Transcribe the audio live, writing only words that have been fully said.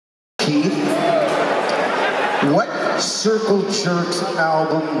Keith. What Circle Jerks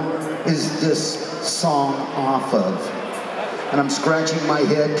album is this song off of? And I'm scratching my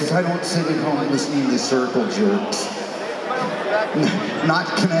head because I don't sit at home listening to Circle Jerks. Not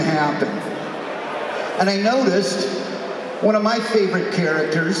gonna happen. And I noticed one of my favorite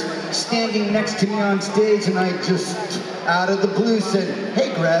characters standing next to me on stage, and I just, out of the blue, said,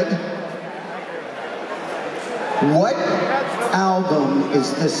 "Hey, Greg, what album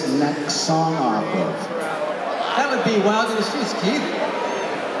is this next song off of?" That would be Wild in the Streets, Keith.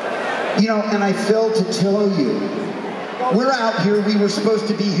 You know, and I failed to tell you. We're out here, we were supposed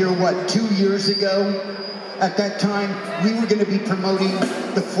to be here, what, 2 years ago? At that time, we were going to be promoting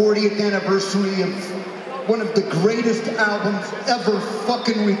the 40th anniversary of one of the greatest albums ever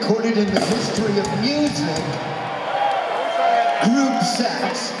fucking recorded in the history of music, Group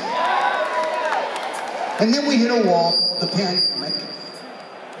Sex. And then we hit a wall, the pandemic.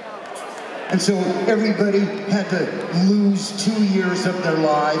 And so everybody had to lose 2 years of their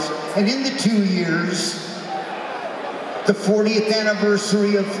lives. And in the 2 years, the 40th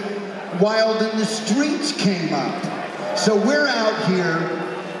anniversary of Wild in the Streets came up. So we're out here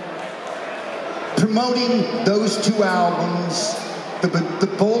promoting those 2 albums. The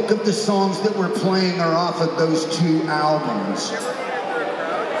bulk of the songs that we're playing are off of those 2 albums.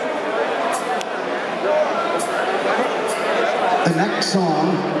 The next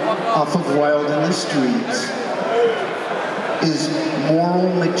song off of Wild in the Streets is Moral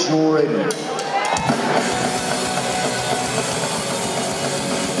Majority.